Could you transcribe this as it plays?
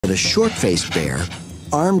that a short-faced bear,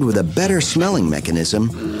 armed with a better smelling mechanism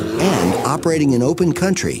and operating in open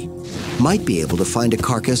country, might be able to find a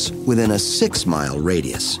carcass within a 6-mile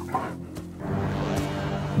radius.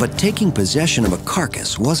 But taking possession of a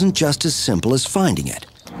carcass wasn't just as simple as finding it.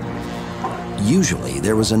 Usually,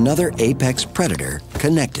 there was another apex predator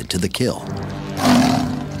connected to the kill.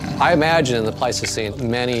 I imagine in the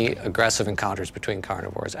Pleistocene many aggressive encounters between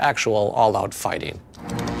carnivores, actual all-out fighting.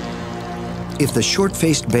 If the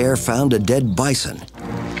short-faced bear found a dead bison,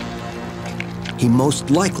 he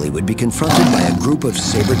most likely would be confronted by a group of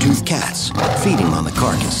saber-toothed cats feeding on the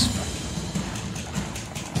carcass.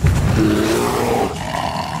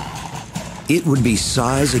 It would be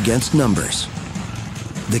size against numbers.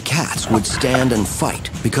 The cats would stand and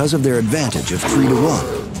fight because of their advantage of 3 to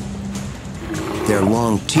 1. Their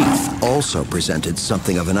long teeth also presented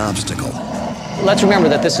something of an obstacle. Let's remember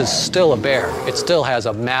that this is still a bear. It still has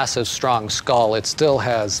a massive, strong skull. It still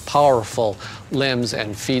has powerful limbs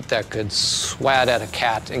and feet that could swat at a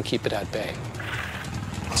cat and keep it at bay.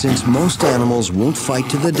 Since most animals won't fight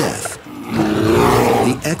to the death,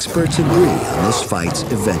 the experts agree on this fight's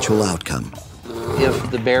eventual outcome. If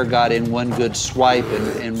the bear got in one good swipe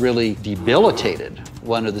and really debilitated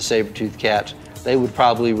one of the saber-toothed cats, they would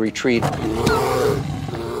probably retreat.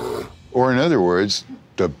 Or in other words,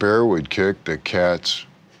 the bear would kick the cat's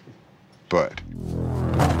butt.